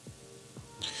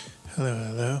Hello,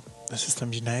 hello. The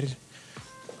Systems United.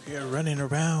 We are running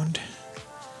around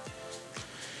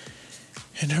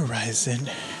in Horizon.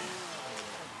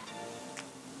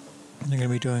 They're going to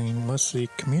be doing mostly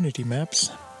community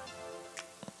maps,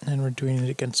 and we're doing it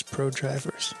against pro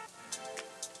drivers.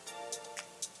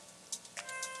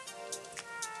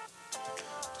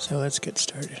 So let's get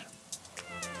started.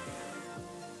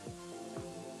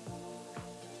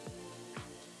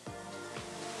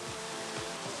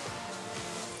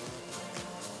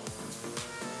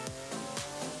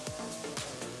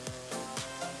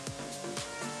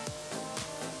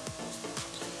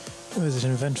 It was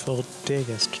an eventful day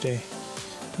yesterday.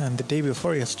 And the day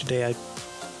before yesterday,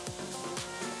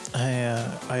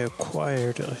 I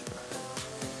acquired a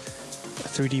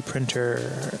 3D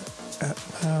printer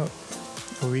about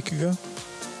a week ago,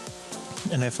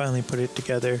 and I finally put it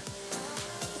together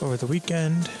over the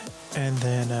weekend. And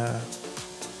then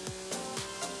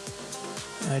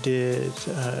I did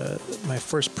my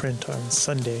first print on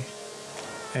Sunday,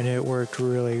 and it worked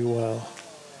really well.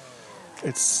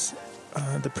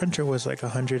 The printer was like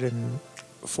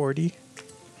 $140.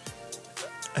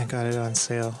 I got it on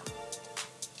sale,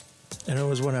 and it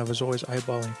was one I was always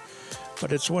eyeballing.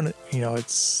 But it's one,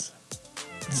 it's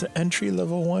an entry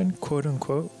level one, quote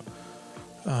unquote.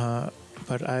 But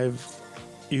I've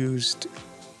used.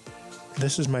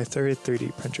 This is my third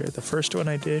 3D printer. The first one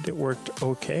I did, it worked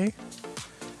okay,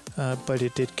 but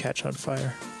it did catch on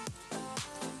fire,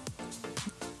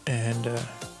 and.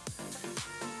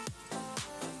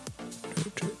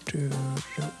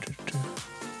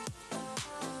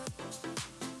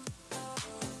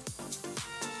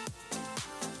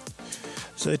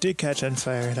 So it did catch on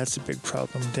fire. That's a big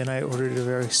problem. Then I ordered a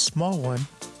very small one,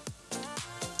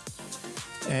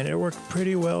 and it worked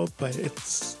pretty well. But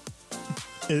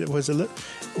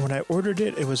when I ordered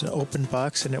it, it was an open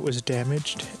box and it was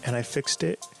damaged, and I fixed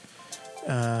it,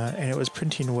 and it was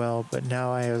printing well. But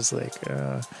now I was like,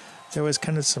 there was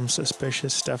kind of some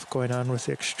suspicious stuff going on with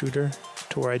the extruder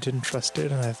to where I didn't trust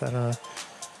it, and I thought,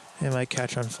 it might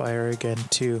catch on fire again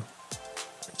too.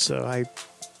 So I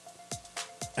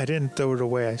didn't throw it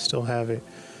away. I still have it.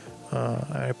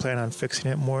 I plan on fixing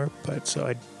it more, but so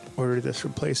I ordered this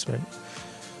replacement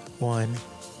one,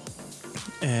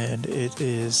 and it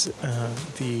is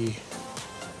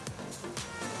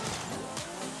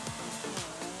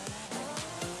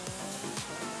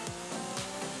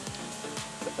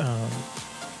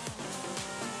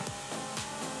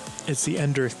it's the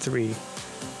Ender 3,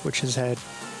 which has had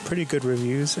pretty good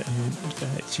reviews, and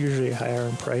it's usually higher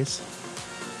in price.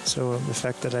 So the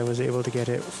fact that I was able to get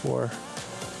it for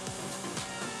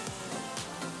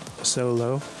so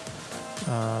low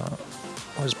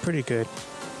was pretty good.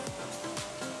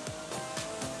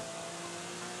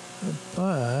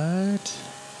 But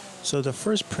so the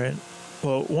first print,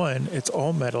 well, one, it's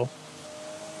all metal,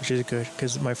 which is good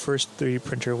because my first 3D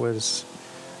printer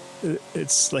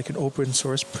it's like an open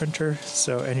source printer,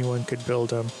 so anyone could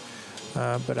build them.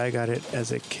 But I got it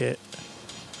as a kit.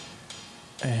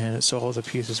 And so all the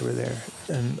pieces were there,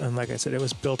 and like I said, it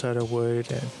was built out of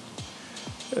wood, and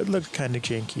it looked kind of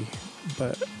janky,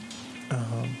 but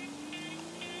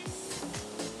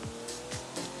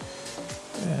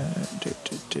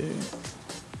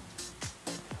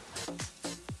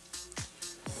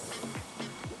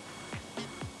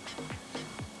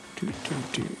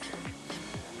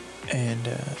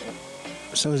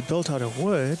so it was built out of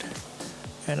wood,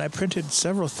 and I printed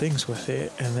several things with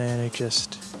it, and then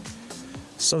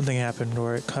something happened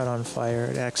where it caught on fire.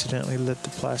 It accidentally lit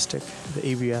the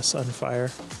ABS on fire.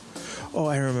 Oh,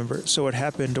 I remember. So what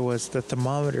happened was the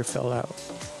thermometer fell out.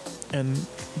 And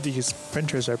these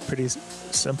printers are pretty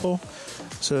simple.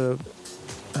 So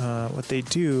what they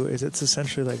do is it's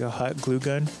essentially like a hot glue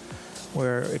gun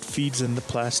where it feeds in the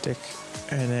plastic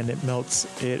and then it melts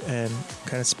it and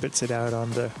kind of spits it out on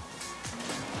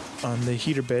the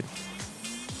heater bed.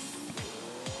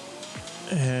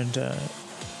 And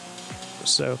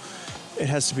so it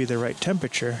has to be the right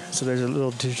temperature. So there's a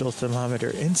little digital thermometer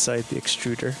inside the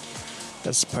extruder.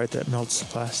 That's the part that melts the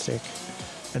plastic.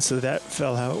 And so that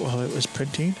fell out while it was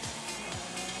printing.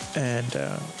 And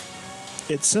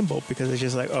it's simple because it's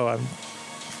just like,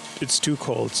 it's too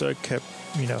cold. So it kept,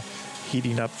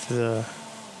 heating up the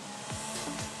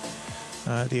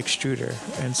extruder.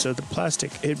 And so the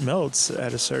plastic, it melts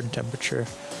at a certain temperature.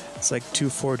 It's like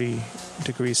 240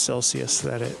 degrees Celsius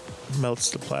that it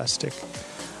melts the plastic.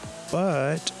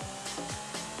 But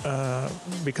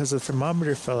because the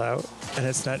thermometer fell out and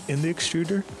it's not in the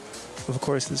extruder, of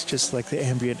course it's just like the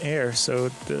ambient air. So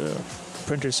the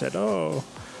printer said,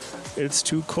 it's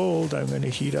too cold, I'm going to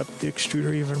heat up the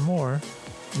extruder even more.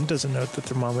 It doesn't know the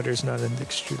thermometer is not in the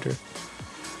extruder.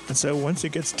 And so once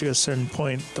it gets to a certain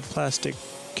point, the plastic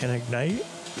can ignite.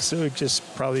 So it just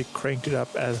probably cranked it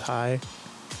up as high,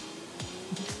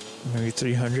 maybe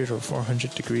 300 or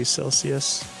 400 degrees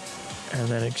Celsius. And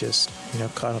then it just,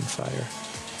 caught on fire.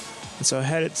 And so I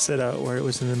had it set out where it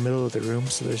was in the middle of the room,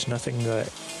 so there's nothing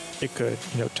that it could,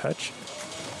 touch.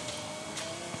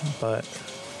 But,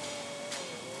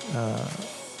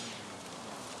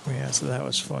 yeah, so that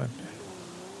was fun.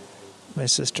 My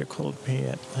sister called me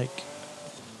at like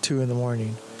 2 a.m.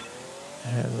 and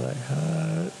I was like,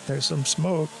 there's some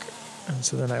smoke. And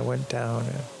so then I went down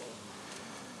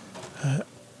and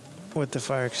with the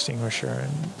fire extinguisher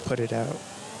and put it out.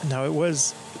 Now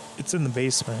it's in the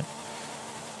basement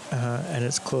and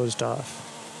it's closed off.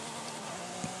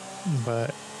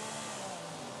 But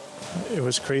it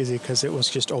was crazy because it was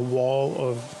just a wall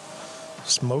of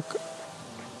smoke.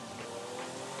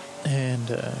 And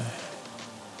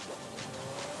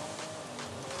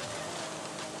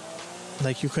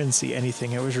like you couldn't see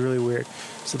anything. It was really weird.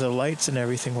 So the lights and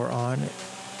everything were on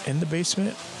in the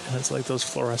basement, and it's like those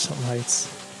fluorescent lights.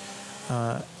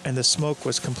 And the smoke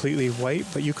was completely white,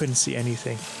 but you couldn't see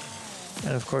anything.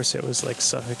 And of course it was like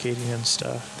suffocating and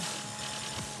stuff.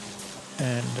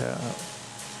 And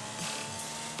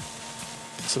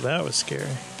so that was scary.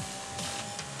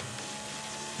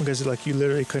 Because like you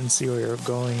literally couldn't see where you were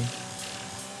going.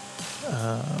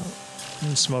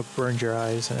 And smoke burned your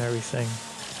eyes and everything.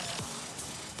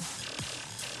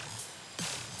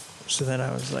 So then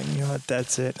I was like, you know what,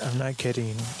 that's it. I'm not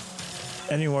getting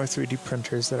any more 3D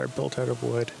printers that are built out of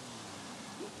wood.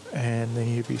 And they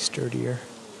need to be sturdier.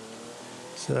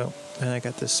 So then I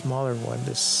got this smaller one,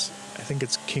 I think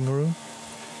it's Kingroom.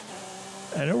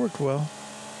 And it worked well.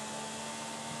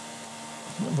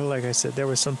 But like I said, there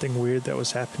was something weird that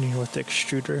was happening with the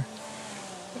extruder.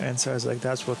 And so I was like,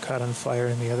 that's what caught on fire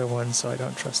in the other one, so I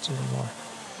don't trust it anymore.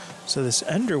 So this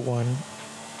Ender one,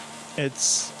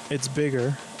 it's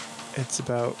bigger. It's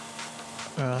about,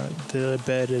 the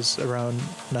bed is around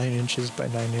 9 inches by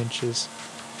 9 inches.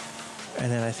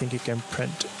 And then I think you can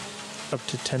print up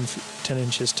to 10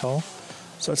 inches tall.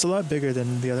 So it's a lot bigger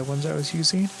than the other ones I was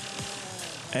using.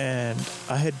 And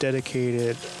I had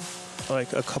dedicated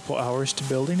like a couple hours to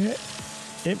building it.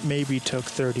 It maybe took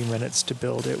 30 minutes to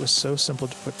build. It was so simple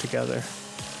to put together.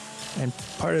 And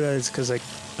part of that is because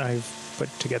I've put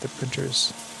together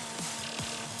printers.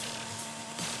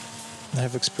 I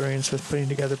have experience with putting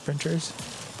together printers.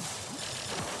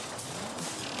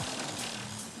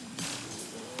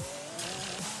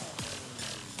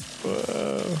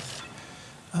 Whoa.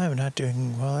 I'm not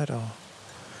doing well at all.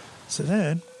 So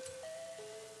then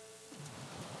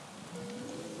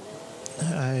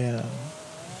I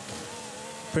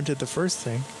printed the first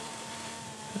thing,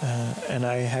 and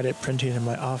I had it printing in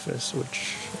my office,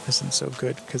 which isn't so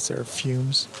good because there are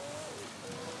fumes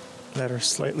that are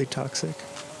slightly toxic.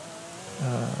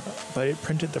 But it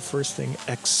printed the first thing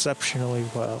exceptionally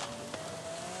well.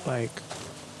 Like,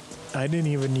 I didn't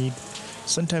even need...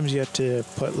 Sometimes you have to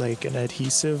put like an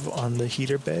adhesive on the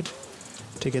heater bed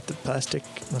to get the plastic,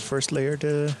 the first layer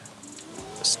to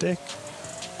stick.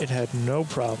 It had no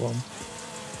problem.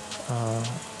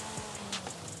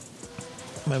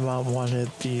 My mom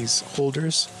wanted these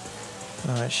holders.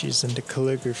 She's into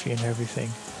calligraphy and everything.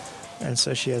 And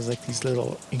so she has like these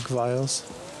little ink vials.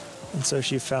 And so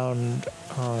she found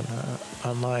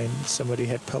online somebody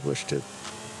had published it.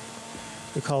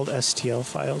 They're called STL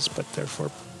files, but they're for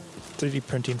 3D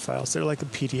printing files. They're like a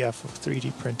PDF of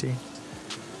 3D printing.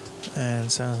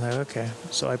 And so I was like, okay.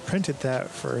 So I printed that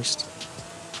first.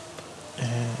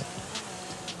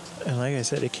 And like I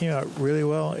said, it came out really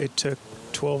well. It took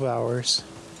 12 hours.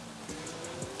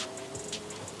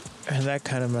 And that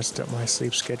kind of messed up my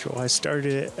sleep schedule. I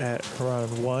started it at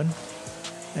around 1,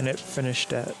 and it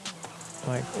finished at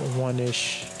like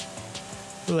 1-ish.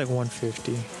 It was like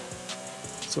 1:50.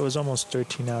 So it was almost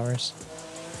 13 hours.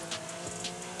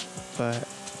 But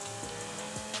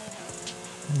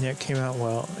yeah, it came out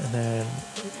well. And then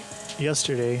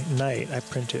yesterday night, I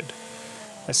printed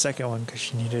a second one because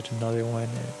she needed another one.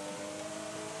 And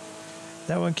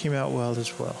that one came out well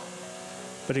as well.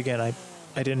 But again,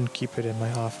 I didn't keep it in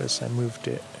my office. I moved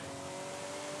it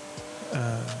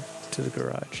to the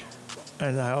garage.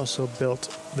 And I also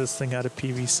built this thing out of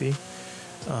PVC.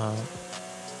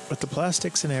 With the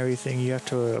plastics and everything, you have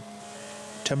to...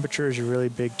 temperature is a really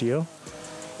big deal.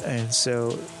 And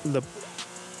so the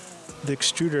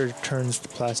extruder turns the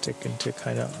plastic into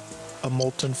kind of a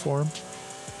molten form.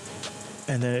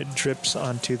 And then it drips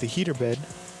onto the heater bed,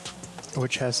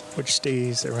 which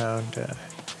stays around...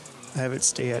 I have it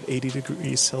stay at 80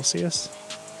 degrees Celsius.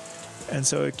 and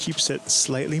so it keeps it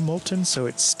slightly molten so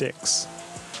it sticks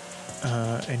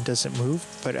and doesn't move.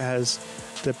 But as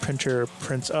the printer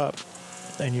prints up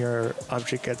and your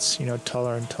object gets,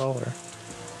 taller and taller,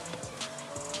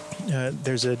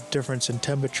 there's a difference in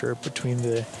temperature between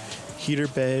the heater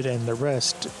bed and the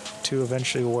rest to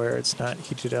eventually where it's not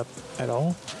heated up at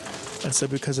all. And so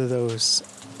because of those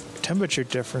temperature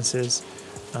differences,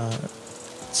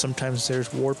 sometimes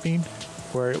there's warping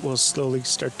where it will slowly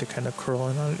start to kind of curl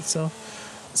in on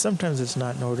itself. Sometimes it's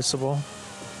not noticeable,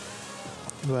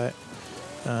 but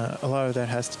a lot of that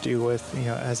has to do with,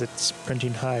 as it's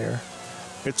printing higher,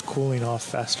 it's cooling off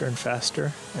faster and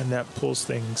faster, and that pulls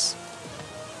things,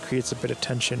 creates a bit of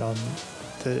tension on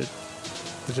the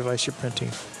device you're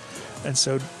printing. And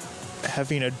so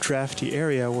having a drafty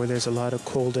area where there's a lot of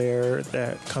cold air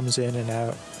that comes in and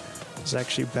out is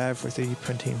actually bad for 3D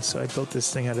printing. So I built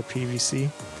this thing out of PVC,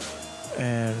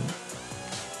 and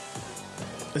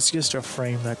it's just a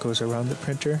frame that goes around the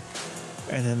printer,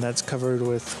 and then that's covered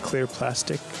with clear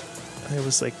plastic. It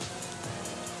was like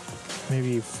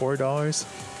maybe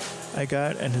 $4 I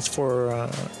got, and it's for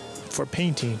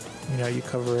painting. You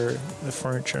cover the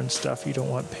furniture and stuff you don't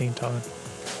want paint on.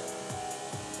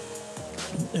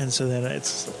 And so then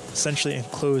it's essentially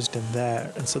enclosed in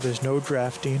that, and so there's no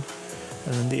drafting,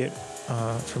 and then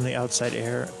from the outside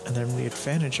air. And then the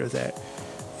advantage of that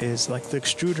is, like, the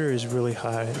extruder is really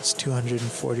hot. It's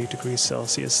 240 degrees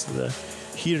Celsius. The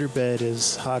heater bed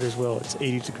is hot as well. It's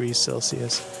 80 degrees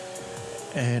Celsius,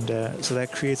 and so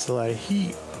that creates a lot of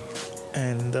heat.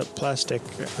 And the plastic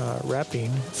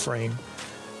wrapping frame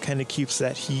kind of keeps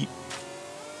that heat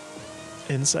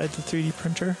inside the 3D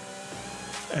printer.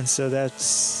 And so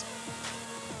that's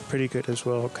pretty good as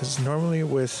well, because normally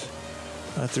with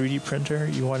a 3D printer,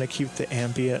 you want to keep the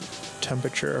ambient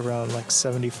temperature around like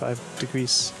 75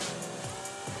 degrees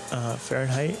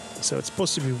Fahrenheit. So it's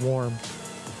supposed to be warm,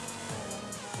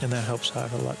 and that helps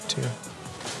out a lot too.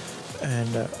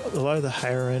 And a lot of the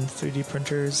higher end 3D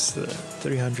printers, the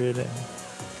 300 and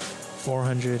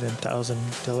 400 and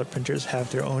 $1,000 printers,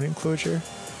 have their own enclosure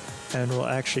and will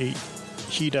actually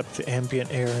heat up the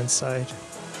ambient air inside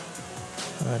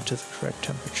to the correct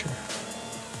temperature.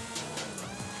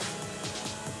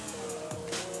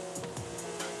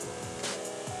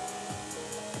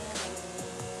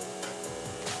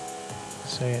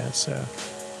 So yeah, so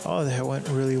all of that went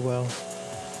really well.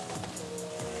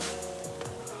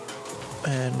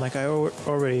 And like, I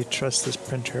already trust this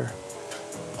printer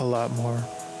a lot more.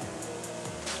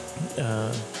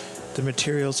 The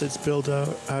materials it's built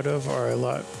out of are a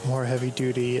lot more heavy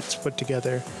duty. It's put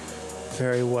together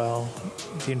very well.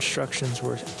 The instructions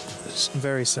were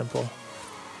very simple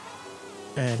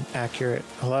and accurate.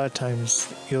 A lot of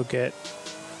times you'll get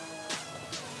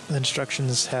the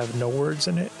instructions have no words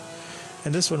in it,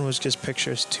 and this one was just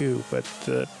pictures too, but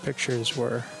the pictures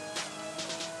were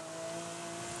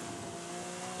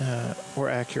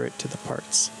accurate to the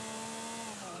parts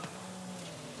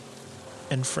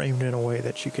and framed in a way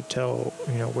that you could tell,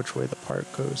 which way the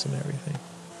part goes and everything.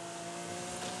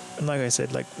 And like I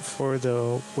said, like for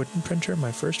the wooden printer,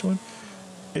 my first one,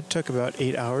 it took about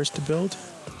 8 hours to build.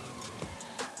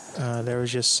 There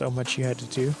was just so much you had to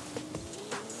do.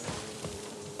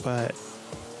 But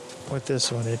with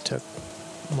this one, it took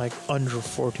like under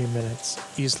 40 minutes,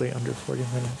 easily under 40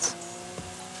 minutes.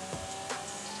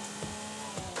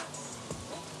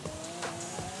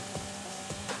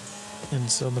 And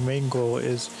so the main goal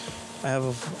is, I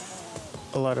have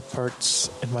a lot of parts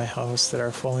in my house that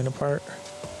are falling apart,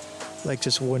 like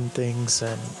just wooden things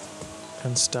and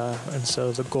stuff. And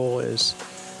so the goal is,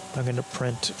 I'm going to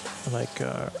print like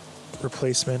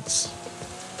replacements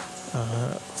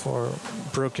for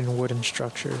broken wooden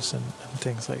structures and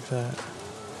things like that,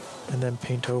 and then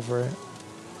paint over it.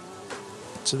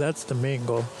 So that's the main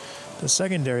goal. The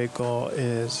secondary goal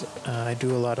is I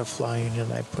do a lot of flying,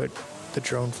 and I put the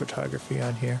drone photography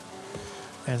on here.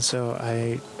 And so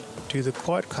I do the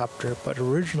quadcopter, but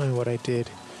originally what I did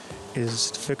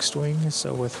is fixed wing,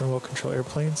 so with remote control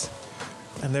airplanes.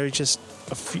 And they're just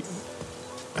a few.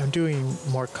 I'm doing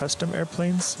more custom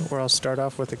airplanes where I'll start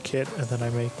off with a kit and then I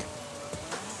make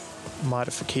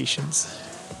modifications,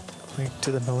 like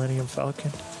to the Millennium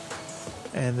Falcon.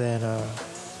 And then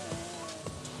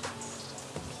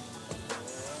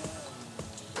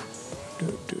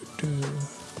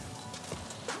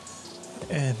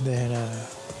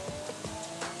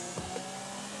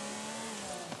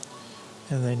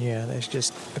yeah, there's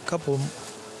just a couple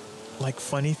like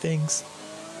funny things.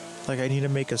 Like, I need to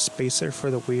make a spacer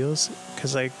for the wheels,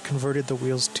 because I converted the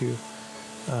wheels to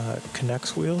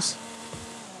K'NEX wheels,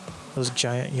 those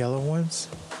giant yellow ones,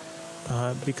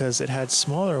 because it had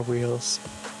smaller wheels,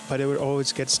 but it would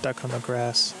always get stuck on the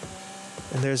grass.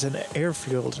 And there's an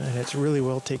airfield, and it's really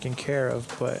well taken care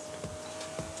of, but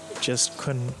just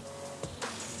couldn't.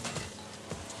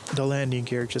 The landing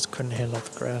gear just couldn't handle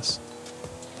the grass.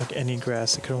 Like any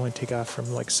grass, it could only take off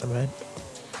from like cement.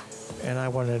 And I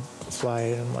wanted to fly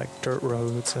it in like dirt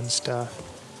roads and stuff.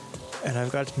 And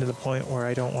I've gotten to the point where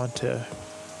I don't want to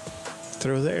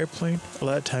throw the airplane. A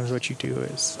lot of times what you do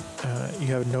is you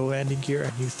have no landing gear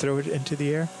and you throw it into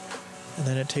the air and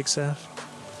then it takes off.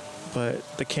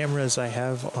 But the cameras I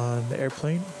have on the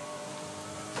airplane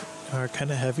are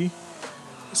kind of heavy.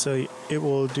 So it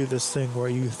will do this thing where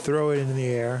you throw it in the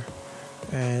air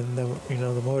and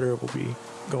the motor will be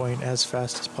going as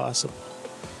fast as possible.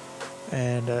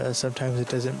 And sometimes it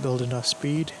doesn't build enough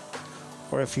speed,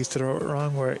 or if you throw it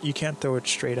wrong, where you can't throw it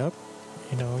straight up,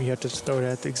 you have to throw it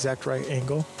at the exact right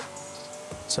angle.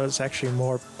 So it's actually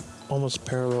more almost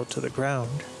parallel to the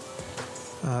ground,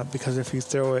 because if you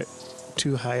throw it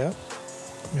too high up,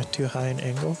 too high an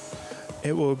angle,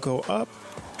 it will go up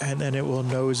and then it will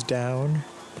nose down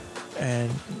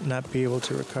and not be able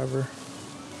to recover,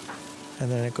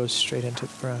 and then it goes straight into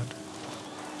the ground.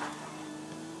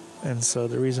 And so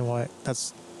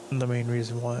that's the main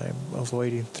reason why I'm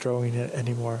avoiding throwing it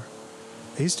anymore.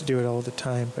 I used to do it all the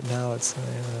time, but now it's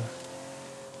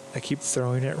I keep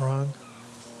throwing it wrong,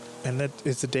 and that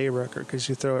is a day record because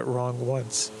you throw it wrong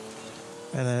once,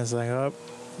 and then it's like, oh,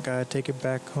 gotta take it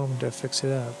back home to fix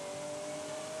it up.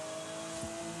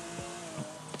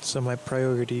 So my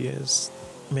priority is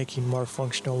making more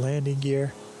functional landing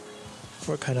gear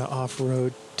for kind of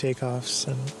off-road takeoffs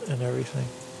and everything.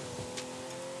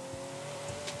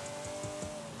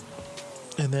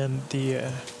 And then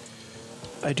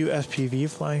I do FPV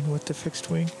flying with the fixed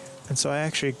wing, and so I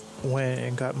actually went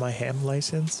and got my ham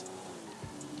license,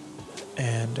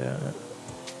 and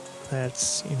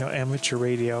that's amateur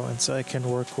radio, and so I can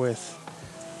work with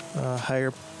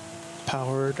higher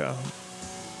powered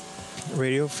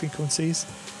radio frequencies,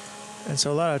 and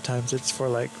so a lot of times it's for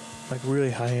like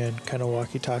really high end kind of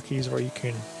walkie-talkies where you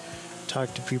can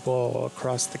talk to people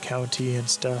across the county and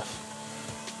stuff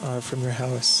from your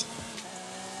house.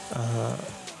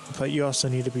 But you also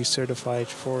need to be certified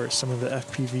for some of the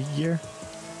FPV gear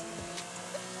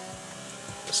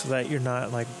so that you're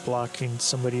not like blocking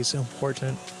somebody's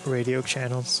important radio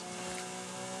channels.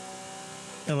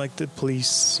 And like the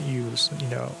police use,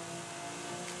 the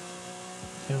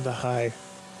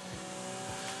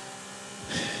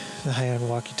high-end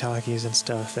walkie-talkies and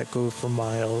stuff that go for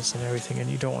miles and everything, and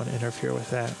you don't want to interfere with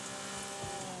that.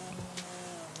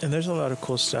 And there's a lot of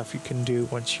cool stuff you can do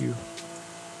once you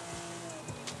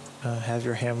have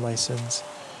your ham license.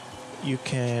 You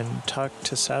can talk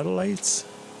to satellites,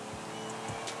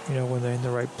 when they're in the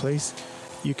right place.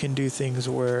 You can do things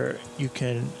where you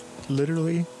can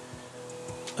literally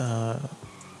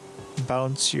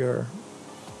bounce your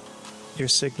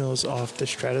signals off the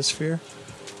stratosphere.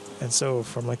 And so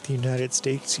from like the United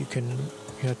States, you can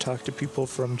talk to people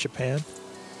from Japan.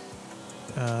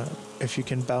 If you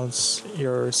can bounce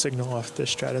your signal off the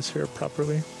stratosphere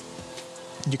properly.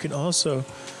 You can also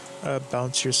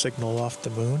bounce your signal off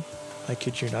the moon. I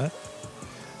kid you not.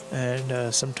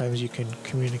 And sometimes you can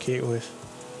communicate with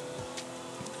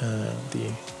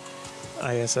the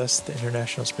ISS, the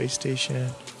International Space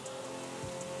Station.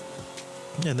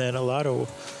 And then the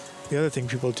other thing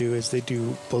people do is they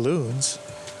do balloons,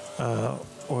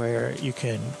 where you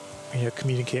can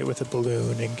communicate with a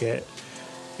balloon and get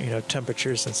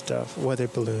temperatures and stuff. Weather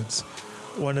balloons.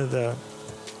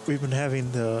 We've been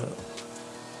having the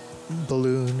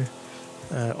balloon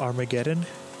Armageddon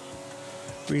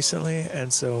recently,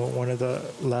 and so one of the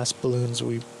last balloons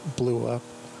we blew up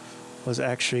was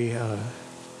actually a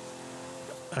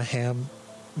ham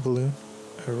balloon,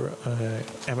 an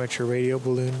amateur radio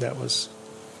balloon that was,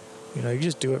 you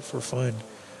just do it for fun.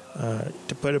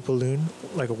 To put a balloon,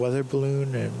 like a weather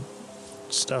balloon and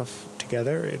stuff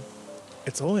together,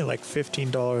 it's only like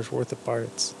 $15 worth of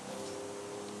parts.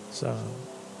 So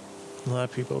a lot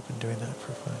of people have been doing that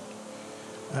for fun.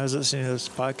 I was listening to this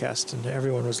podcast and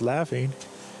everyone was laughing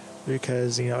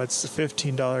because, it's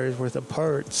 $15 worth of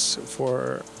parts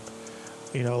for,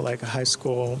 like a high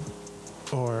school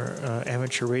or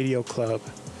amateur radio club.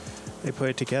 They put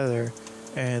it together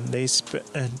and they sent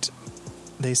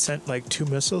like 2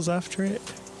 missiles after it.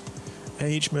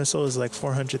 And each missile is like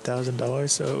 $400,000.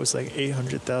 So it was like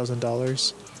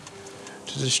 $800,000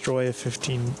 to destroy a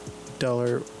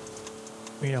 $15,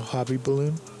 hobby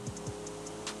balloon.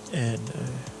 And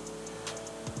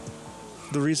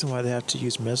the reason why they have to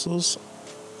use missiles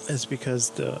is because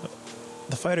the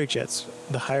fighter jets,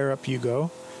 the higher up you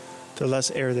go, the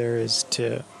less air there is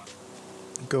to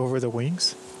go over the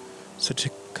wings. So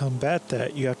to combat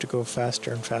that, you have to go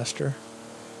faster and faster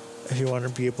if you want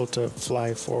to be able to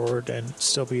fly forward and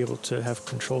still be able to have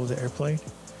control of the airplane.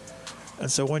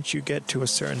 And so once you get to a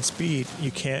certain speed, you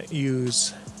can't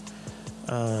use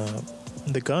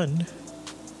the gun,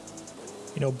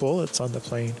 bullets on the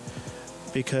plane,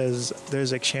 because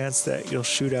there's a chance that you'll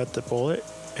shoot out the bullet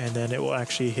and then it will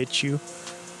actually hit you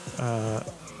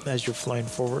as you're flying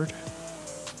forward.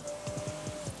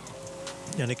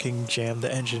 And it can jam the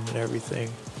engine and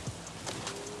everything.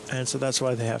 And so that's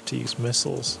why they have to use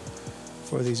missiles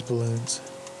for these balloons.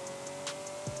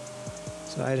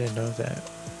 So I didn't know that.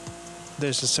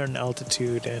 There's a certain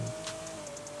altitude and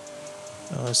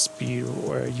speed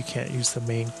where you can't use the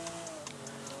main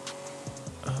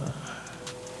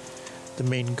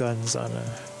guns on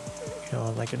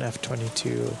on like an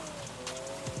F-22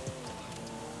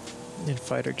 in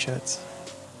fighter jets.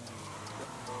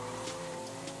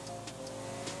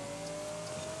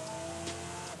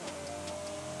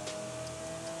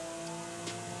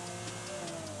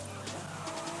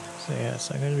 So yeah,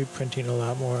 so I'm going to be printing a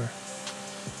lot more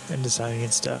and designing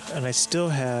and stuff. And I still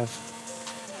have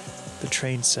the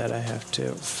train set I have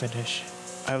to finish.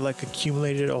 I've like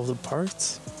accumulated all the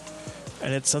parts,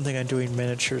 and it's something I'm doing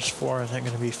miniatures for, and I'm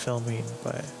going to be filming.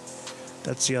 But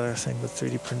that's the other thing the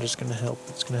 3D printer is going to help.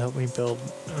 It's going to help me build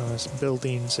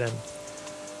buildings and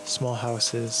small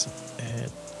houses.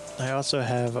 And I also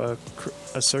have a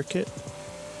circuit,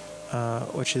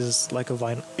 which is like a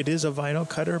vinyl. It is a vinyl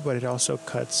cutter, but it also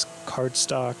cuts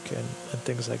cardstock and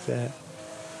things like that.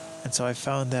 And so I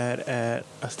found that at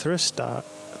a thrift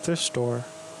store,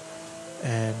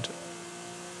 and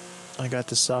I got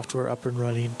the software up and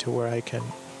running to where I can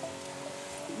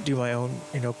do my own,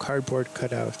 cardboard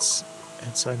cutouts.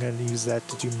 And so I'm going to use that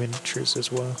to do miniatures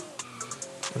as well,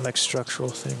 and like structural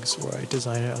things where I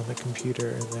design it on the computer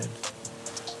and then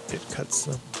it cuts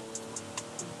them.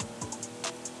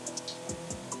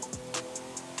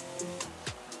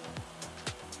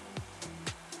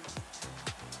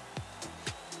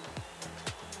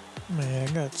 Man,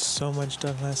 I got so much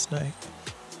done last night.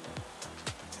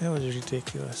 It was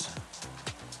ridiculous.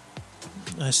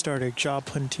 I started job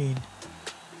hunting,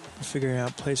 figuring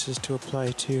out places to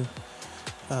apply to.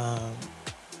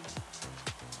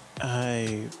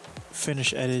 I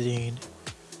finished editing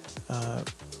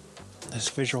this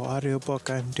visual audio book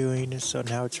I'm doing, so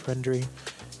now it's rendering.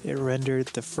 It rendered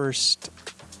the first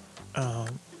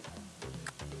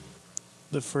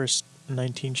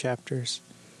 19 chapters.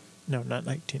 No, not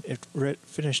 19. It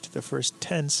finished the first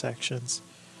 10 sections,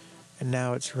 and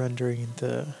now it's rendering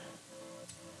the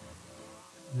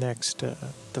next,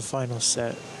 the final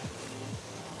set.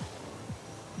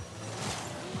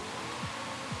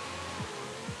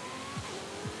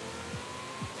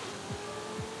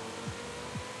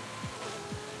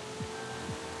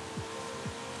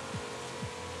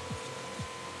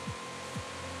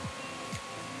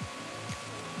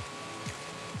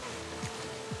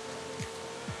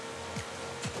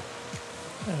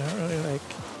 I don't really like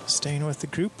staying with the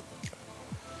group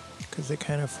because they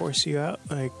kind of force you out,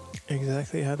 like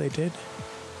exactly how they did.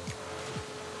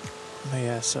 But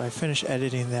yeah, so I finished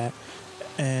editing that,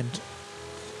 and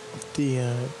the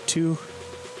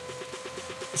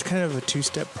it's kind of a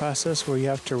two-step process where you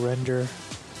have to render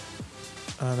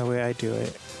the way I do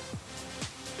it.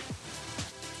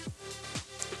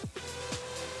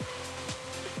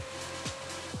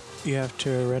 You have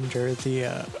to render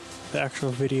the actual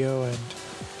video and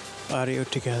audio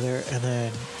together, and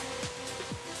then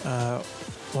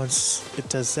once it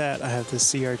does that, I have the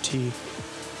CRT,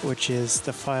 which is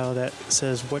the file that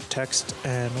says what text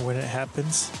and when it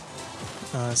happens,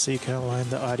 so you can align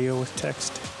the audio with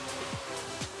text.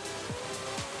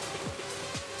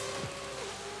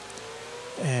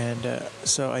 And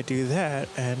so I do that,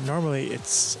 and normally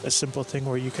it's a simple thing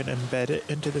where you can embed it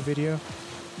into the video,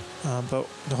 but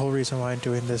the whole reason why I'm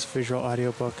doing this visual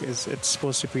audio book is it's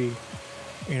supposed to be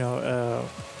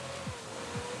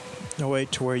a way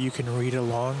to where you can read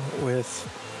along with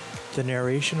the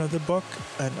narration of the book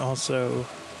and also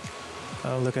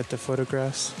look at the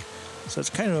photographs. So it's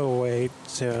kind of a way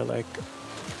to like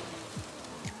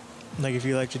if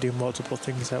you like to do multiple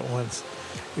things at once,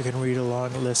 you can read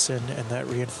along, listen, and that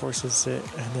reinforces it.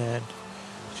 And then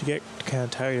if you get kind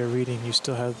of tired of reading, you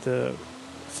still have the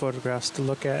photographs to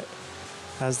look at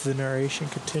as the narration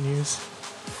continues.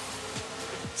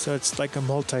 So it's like a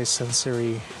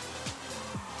multi-sensory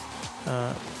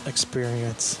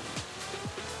experience.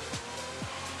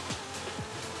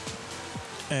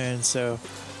 And so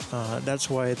that's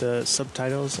why the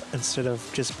subtitles, instead of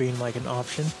just being like an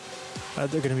option,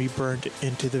 they're going to be burned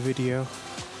into the video.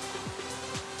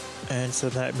 and so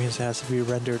that means it has to be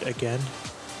rendered again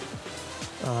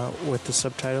with the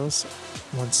subtitles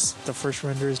once the first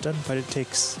render is done. But it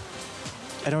takes,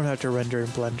 I don't have to render in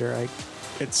Blender.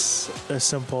 It's a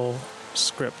simple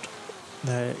script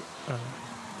that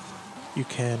you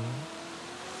can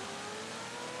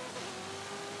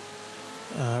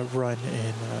run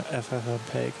in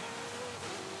FFmpeg.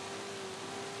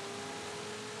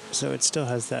 So it still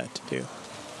has that to do.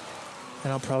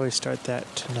 And I'll probably start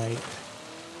that tonight.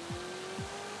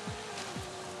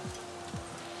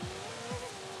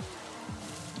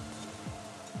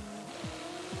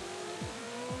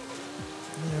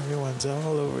 And everyone's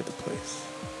all over the place.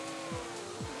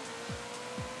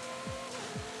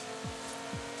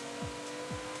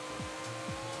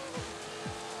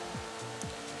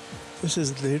 This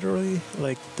is literally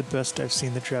like the best I've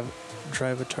seen the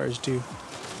Drivatars do.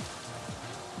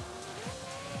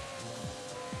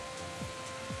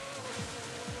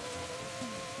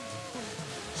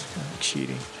 It's kind of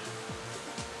cheating,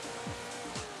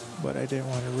 but I didn't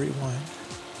want to rewind.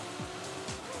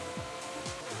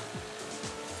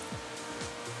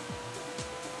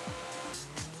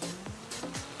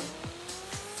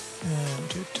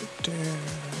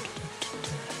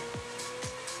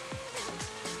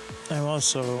 I'm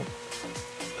also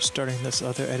starting this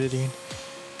other editing.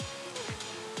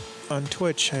 On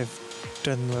Twitch, I've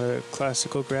done the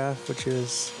classical graph, which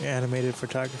is animated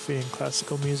photography and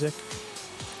classical music.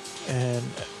 And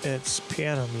it's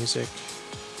piano music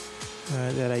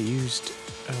that I used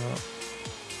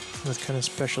with kind of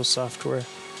special software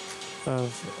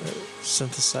of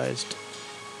synthesized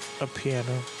a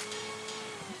piano.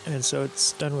 And so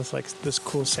it's done with like this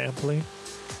cool sampling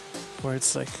where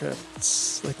it's like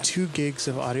 2 gigs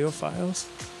of audio files.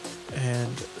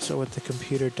 And so what the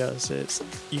computer does is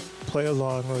you play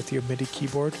along with your MIDI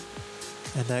keyboard,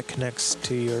 and that connects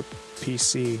to your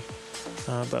PC.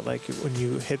 But like when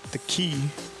you hit the key,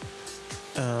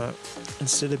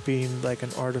 instead of being like an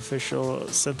artificial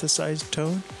synthesized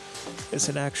tone, it's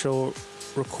an actual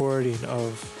recording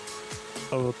of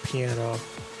a piano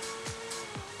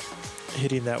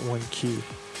hitting that one key.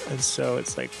 And so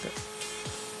it's like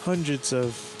hundreds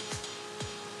of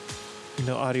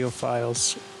audio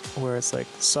files where it's like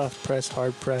soft press,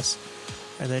 hard press,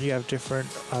 and then you have different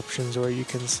options where you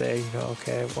can say,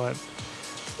 okay, I want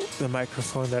the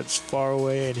microphone that's far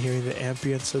away and hearing the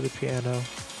ambience of the piano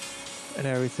and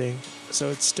everything. So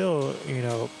it's still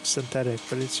synthetic,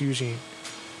 but it's using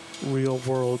real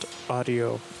world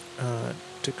audio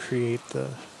to create the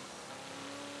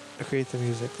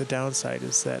music. The downside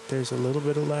is that there's a little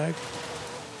bit of lag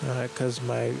because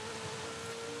my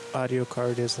audio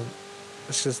card isn't,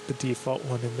 it's just the default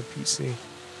one in the PC.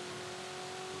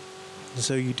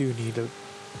 So you do need a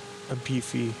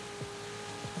beefy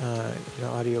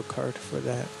audio card for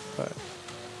that. But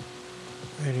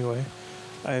anyway,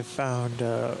 I found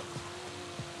a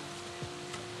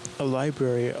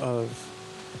library of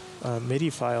MIDI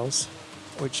files,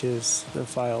 which is the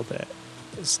file that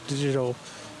is digital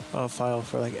file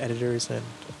for like editors and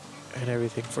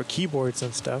everything for keyboards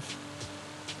and stuff.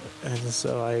 And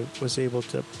so I was able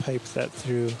to pipe that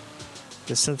through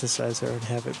the synthesizer and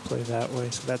have it play that way.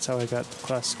 So that's how I got the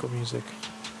classical music.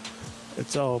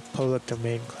 It's all public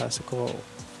domain classical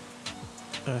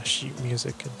sheet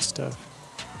music and stuff.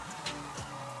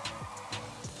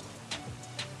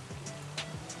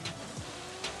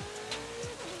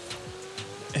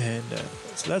 And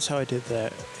so that's how I did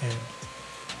that.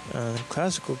 And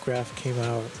classical graph came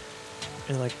out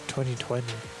in like 2020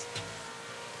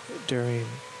 during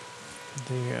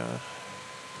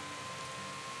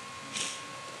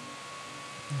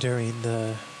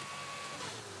the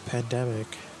pandemic.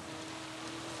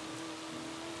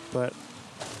 But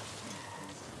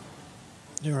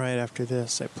right after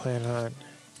this, I plan on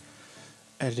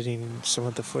editing some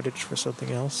of the footage for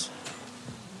something else.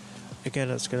 Again,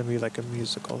 it's going to be like a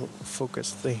musical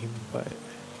focused theme, but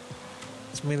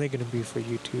it's mainly going to be for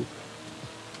YouTube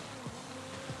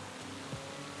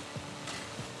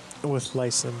with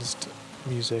licensed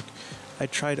music. I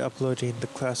tried uploading the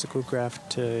classical graph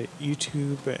to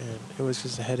YouTube, and it was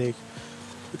just a headache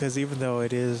because even though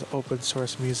it is open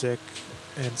source music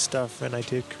and stuff, and I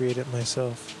did create it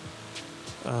myself,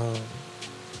 and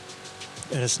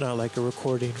it's not like a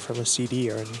recording from a CD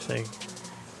or anything.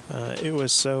 It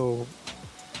was so,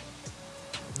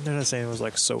 I'm not saying it was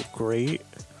like so great,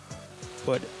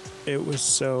 but it was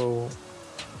so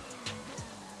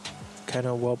kind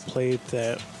of well played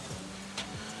that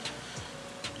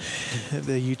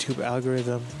the YouTube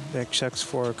algorithm that checks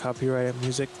for copyrighted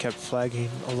music kept flagging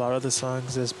a lot of the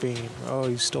songs as being, oh,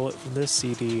 you stole it from this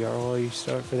CD, or oh, you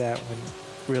stole it for that, when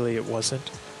really it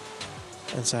wasn't.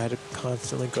 And so I had to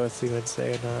constantly go through and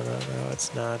say, no, no, no,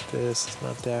 it's not this, it's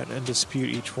not that, and dispute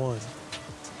each one.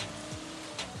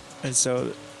 And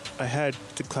so I had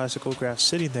the classical graph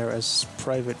sitting there as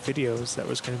private videos that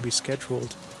was going to be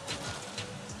scheduled.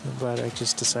 But I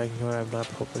just decided, you know what, I'm not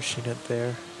publishing it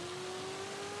there.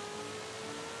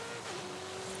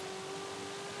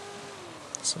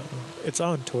 So it's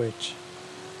on Twitch.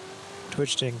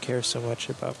 Twitch didn't care so much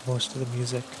about most of the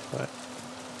music, but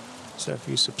so if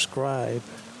you subscribe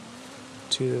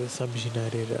to the Thumbs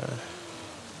United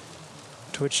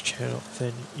Twitch channel,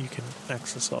 then you can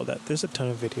access all that. There's a ton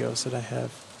of videos that I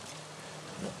have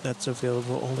that's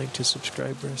available only to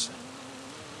subscribers.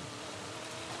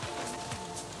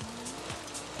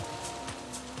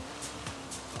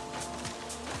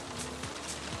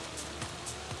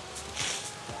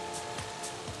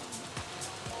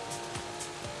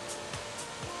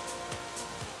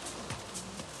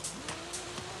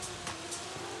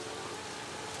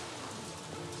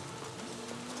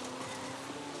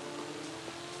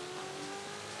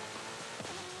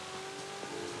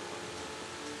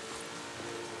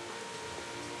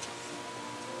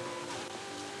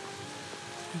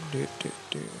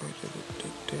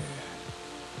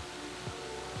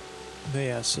 But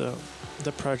yeah, so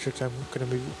the project I'm going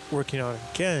to be working on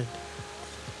again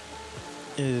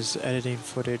is editing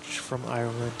footage from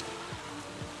Ireland.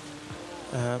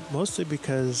 Mostly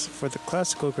because for the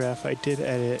classical graph I did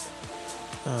edit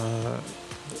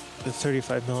the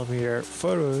 35mm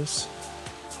photos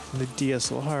from the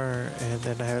DSLR, and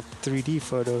then I have 3D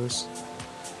photos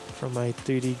from my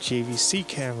 3D JVC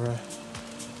camera,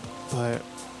 but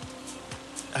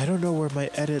I don't know where my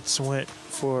edits went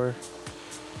for.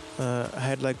 I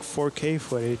had like 4K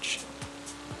footage.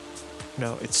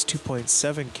 No, it's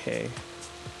 2.7K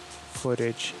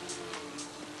footage.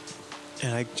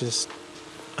 And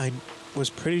I was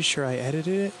pretty sure I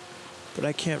edited it, but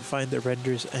I can't find the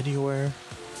renders anywhere.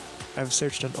 I've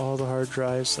searched on all the hard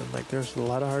drives, and like there's a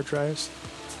lot of hard drives.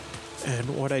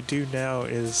 And what I do now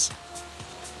is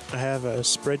I have a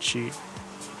spreadsheet,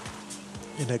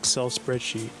 an Excel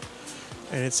spreadsheet,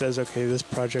 and it says, okay, this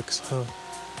project's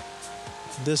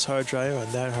this hard drive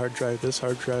on that hard drive, this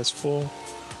hard drive's full,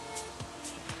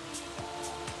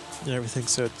 and everything,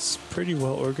 so it's pretty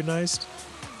well organized,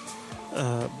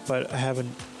 but I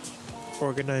haven't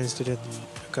organized it in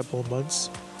a couple of months.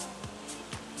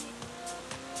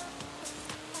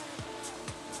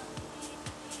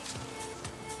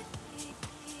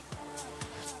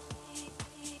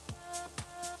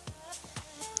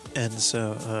 And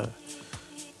so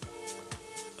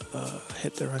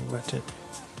hit the wrong button.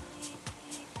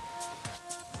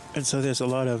 And so there's a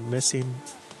lot of missing,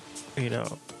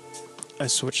 I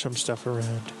switched some stuff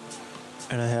around,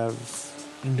 and I have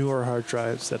newer hard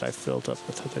drives that I filled up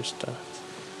with other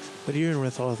stuff. But even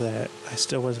with all that, I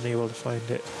still wasn't able to find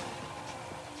it.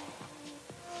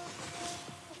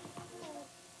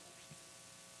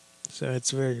 So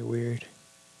it's very weird.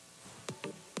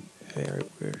 Very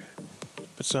weird.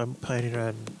 But so I'm planning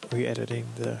on re-editing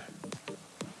the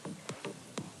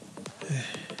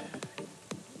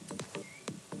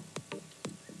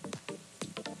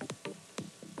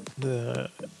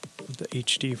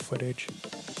HD footage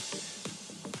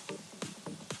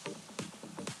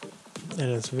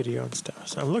and its video and stuff.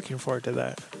 So I'm looking forward to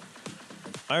that.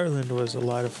 Ireland was a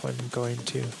lot of fun going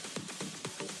to.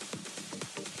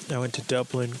 I went to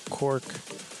Dublin, Cork,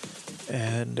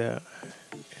 and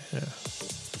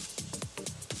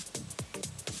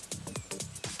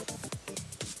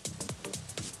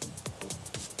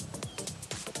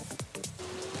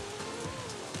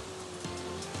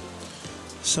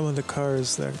some of the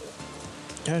cars that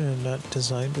kind of not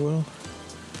designed well.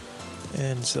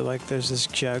 And so like there's this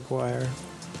Jaguar,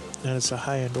 and it's a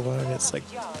high-end one, it's like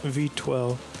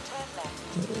V12.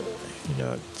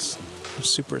 It's a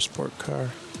super sport car.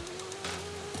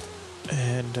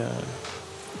 And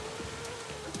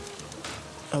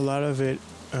a lot of it,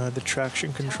 the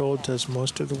traction control does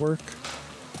most of the work.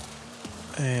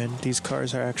 And these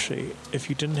cars are actually, if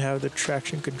you didn't have the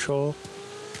traction control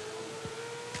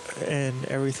and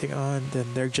everything on, then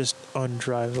they're just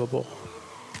undrivable.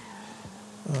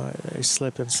 They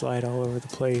slip and slide all over the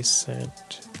place, and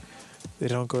they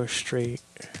don't go straight.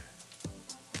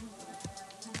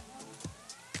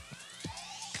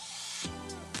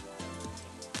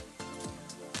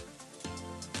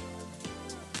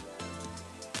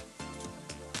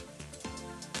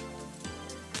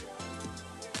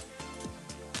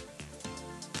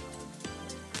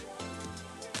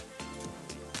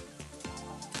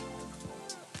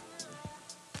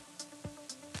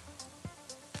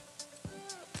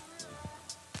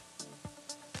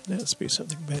 Let's be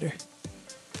something better.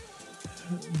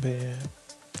 But yeah.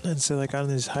 And so like on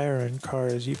these higher end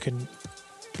cars, you can,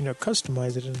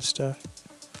 customize it and stuff.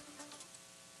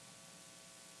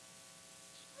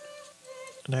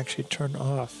 And actually turn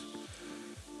off,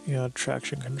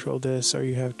 traction control this, or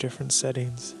you have different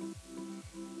settings.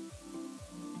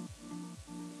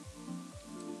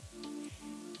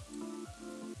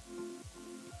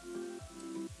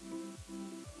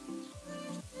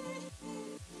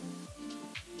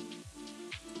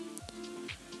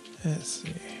 Let's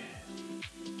see.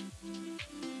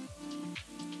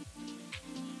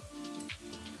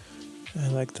 I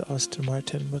like the Aston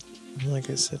Martin, but like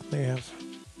I said,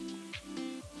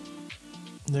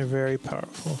 they're very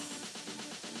powerful.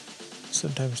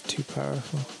 Sometimes too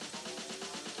powerful.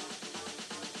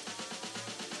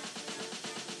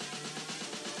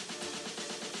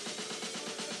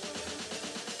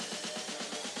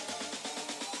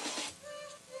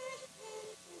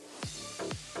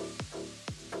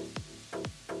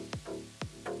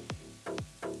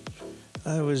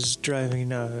 I was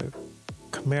driving a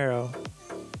Camaro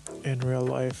in real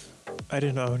life. I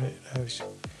didn't own it. It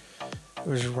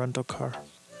was a rental car.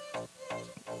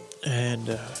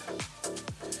 And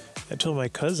I told my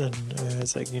cousin, I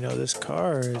was like, this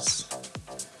car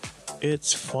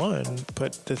it's fun,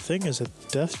 but the thing is a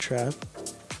death trap.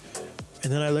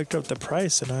 And then I looked up the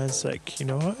price and I was like, you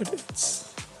know what?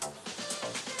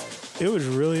 It was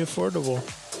really affordable.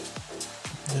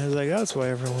 And I was like, that's why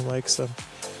everyone likes them.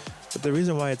 But the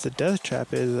reason why it's a death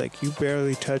trap is like you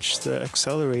barely touch the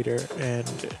accelerator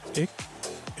and it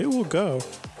will go,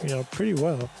 pretty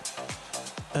well.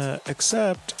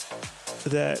 Except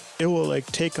that it will like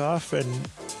take off and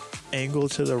angle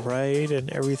to the right and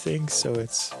everything, so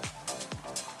it's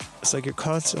like you're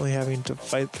constantly having to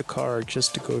fight the car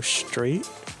just to go straight.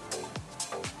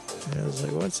 And I was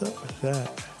like, what's up with that?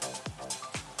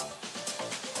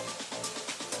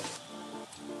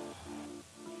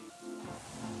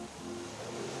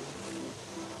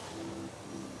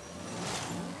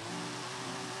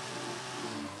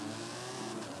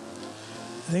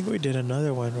 I think we did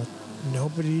another one with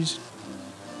nobody's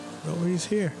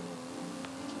here.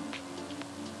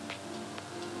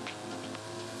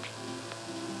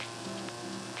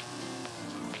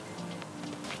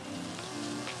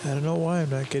 I don't know why I'm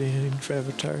not getting any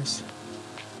avatars.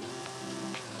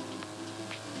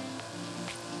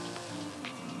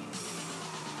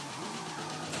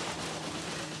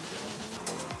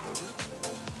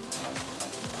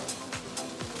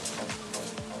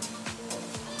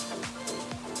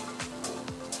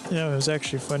 It was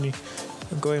actually funny.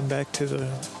 Going back to the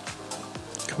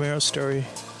Camaro story.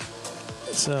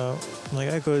 So,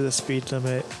 I go to the speed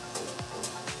limit,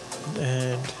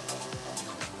 and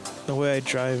the way I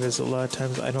drive is a lot of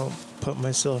times I don't put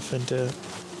myself into,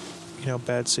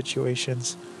 bad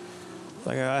situations.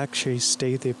 I actually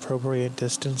stay the appropriate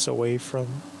distance away from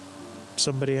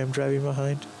somebody I'm driving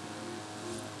behind.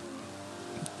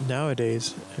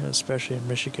 Nowadays, especially in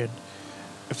Michigan,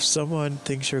 if someone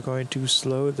thinks you're going too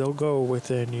slow, they'll go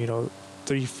within,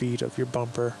 3 feet of your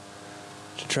bumper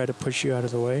to try to push you out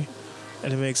of the way.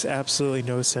 And it makes absolutely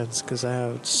no sense because I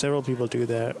have several people do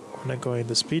that when I'm going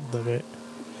the speed limit.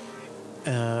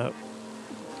 And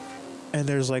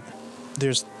there's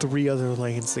 3 other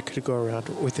lanes that could go around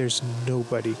with there's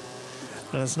nobody.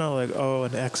 And it's not like,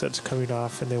 an exit's coming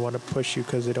off and they want to push you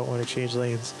because they don't want to change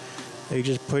lanes. They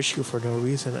just push you for no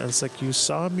reason. And it's like, you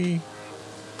saw me.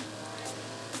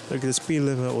 The speed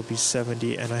limit will be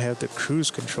 70 and I have the cruise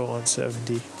control on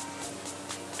 70.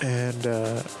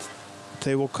 And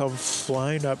they will come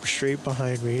flying up straight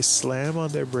behind me, slam on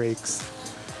their brakes,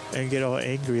 and get all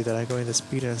angry that I'm going the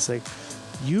speed. And it's like,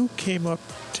 you came up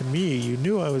to me, you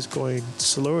knew I was going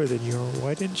slower than you.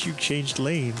 Why didn't you change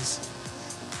lanes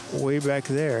way back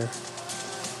there?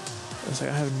 I was like,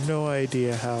 I have no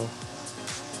idea how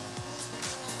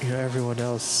everyone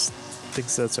else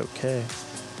thinks that's okay.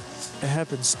 It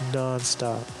happens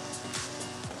non-stop.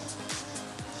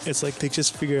 It's like they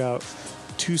just figure out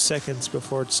 2 seconds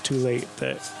before it's too late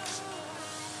that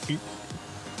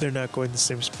they're not going the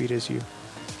same speed as you.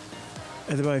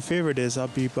 And then my favorite is I'll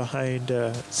be behind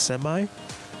a semi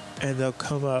and they'll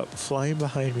come up flying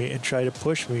behind me and try to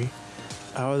push me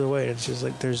out of the way. And it's just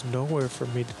like there's nowhere for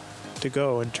me to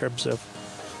go in terms of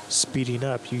speeding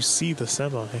up. You see the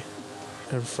semi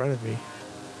in front of me.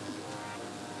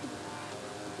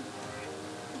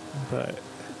 But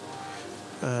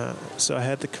so I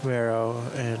had the Camaro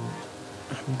and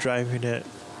I'm driving it,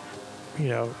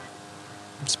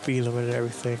 speed limit and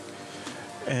everything.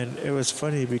 And it was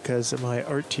funny because my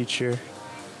art teacher,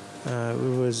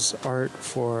 it was art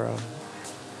for,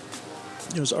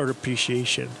 it was art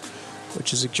appreciation,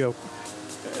 which is a joke.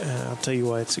 I'll tell you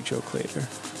why it's a joke later.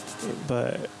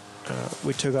 But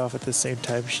we took off at the same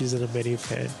time. She's in a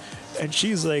minivan, and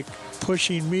she's like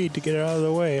pushing me to get out of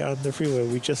the way on the freeway.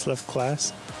 We just left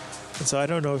class, and so I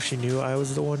don't know if she knew I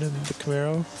was the one in the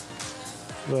Camaro,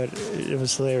 but it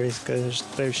was hilarious because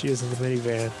there she is in the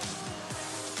minivan.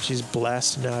 She's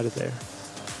blasting out of there.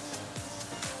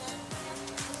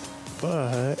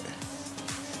 But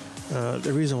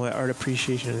the reason why art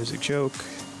appreciation is a joke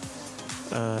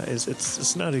is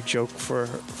it's not a joke for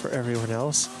everyone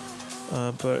else,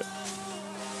 but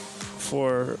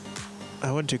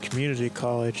I went to community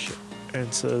college,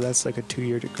 and so that's like a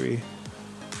 2-year degree.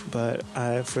 But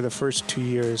for the first 2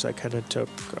 years, I kind of took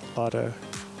a lot of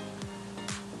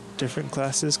different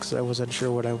classes because I wasn't sure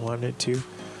what I wanted to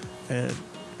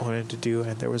do,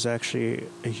 and there was actually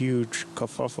a huge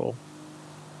kerfuffle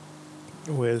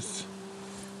with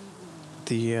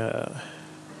the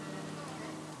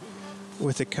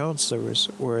counselors,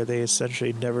 where they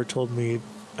essentially never told me.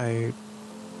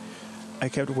 I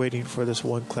kept waiting for this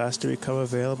one class to become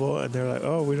available, and they're like,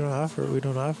 "Oh, we don't offer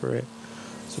it."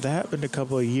 So that happened a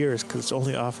couple of years because it's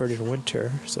only offered in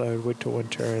winter. So I would wait till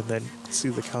winter and then see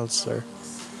the counselor,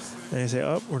 and they say,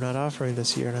 "Oh, we're not offering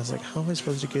this year." And I was like, "How am I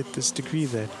supposed to get this degree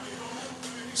then?"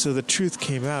 So the truth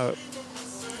came out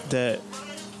that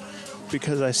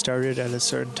because I started at a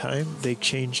certain time, they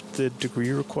changed the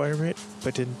degree requirement,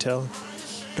 but didn't tell.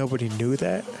 Nobody knew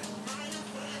that.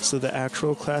 So the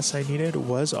actual class I needed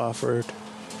was offered,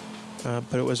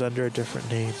 but it was under a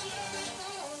different name.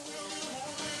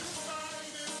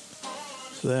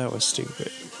 So that was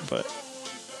stupid. But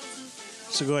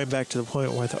so going back to the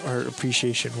point where the art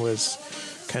appreciation was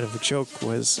kind of a joke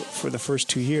was for the first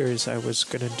 2 years I wanted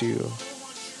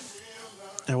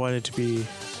to be,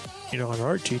 an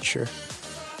art teacher.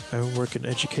 I work in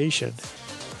education.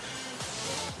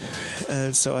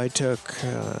 And so I took,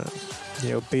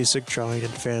 basic drawing,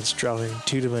 advanced drawing,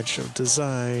 two-dimensional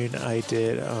design. I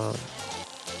did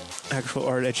actual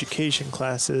art education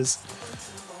classes.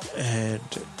 And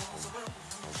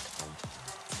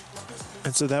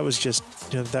so that was just,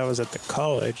 that was at the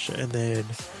college. And then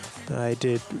I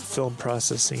did film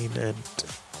processing and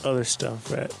other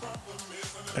stuff at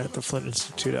the Flint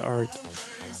Institute of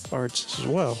Arts as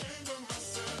well.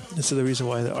 And so the reason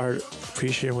why the art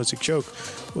appreciation was a joke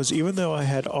was even though I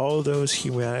had all those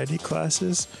humanity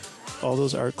classes, all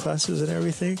those art classes and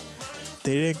everything,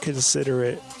 they didn't consider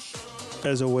it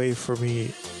as a way for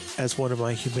me as one of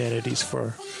my humanities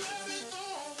for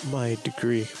my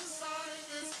degree.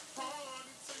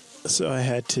 So I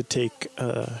had to take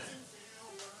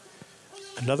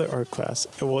another art class.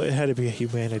 Well, it had to be a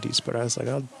humanities, but I was like,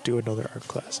 I'll do another art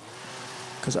class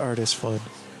because art is fun.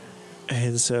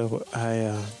 And so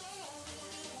I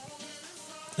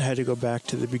had to go back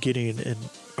to the beginning in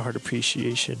art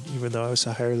appreciation, even though I was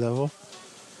a higher level.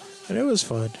 And it was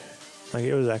fun. Like,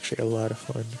 it was actually a lot of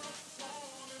fun.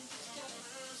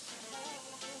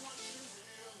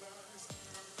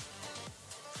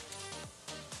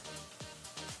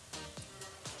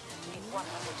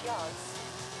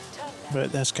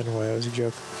 But that's kind of why it was a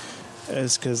joke.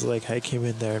 It's because, I came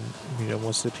in there and,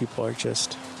 most of the people are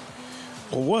just...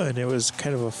 Well, one, it was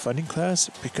kind of a funny class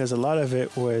because a lot of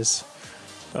it was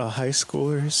high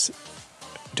schoolers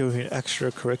doing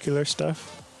extracurricular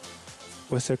stuff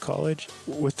with the college.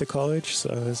 So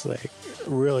it was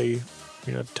really,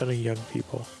 a ton of young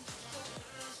people.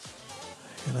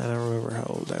 And I don't remember how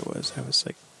old I was. I was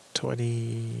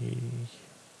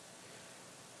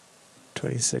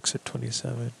 26 or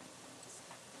 27.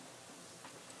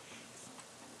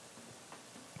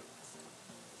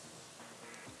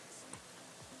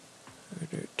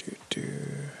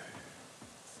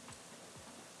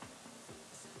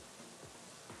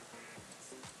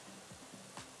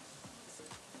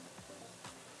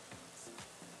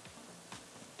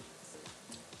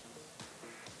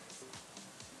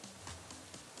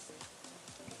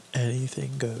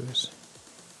 Anything goes.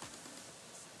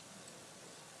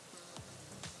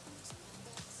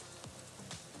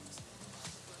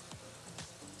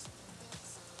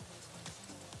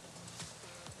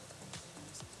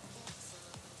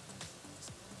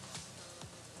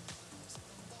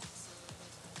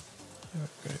 I'm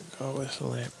going to go with a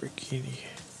Lamborghini.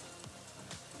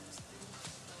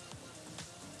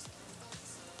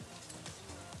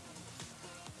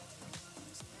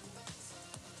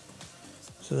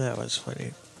 So that was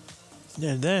funny.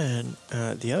 And then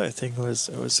the other thing was,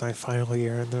 it was my final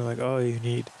year, and they're like, "Oh, you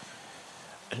need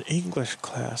an English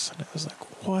class." And I was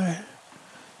like, "What?"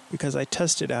 Because I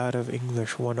tested out of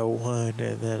English 101,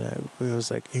 and then it was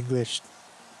English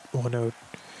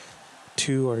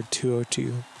 102 or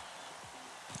 202.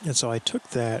 And so I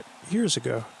took that years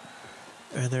ago.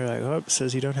 And they're like, oh, it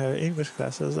says you don't have an English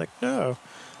class. I was like, no.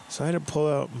 So I had to pull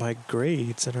out my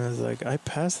grades, and I was like, I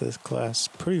passed this class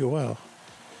pretty well.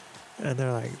 And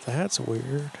they're like, that's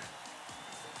weird.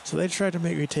 So they tried to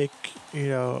make me take,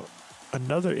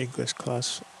 another English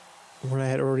class when I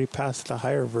had already passed the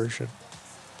higher version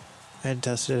and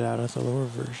tested it out at the lower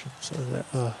version. So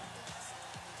that,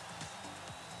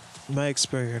 my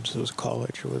experience with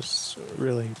college was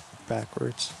really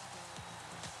backwards.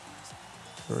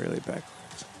 Really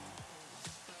backwards.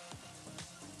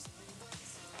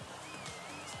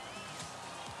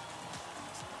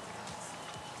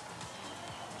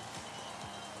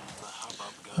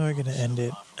 How are we gonna end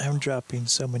it? I'm dropping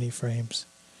so many frames.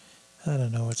 I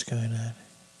don't know what's going on,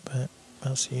 but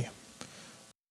I'll see you.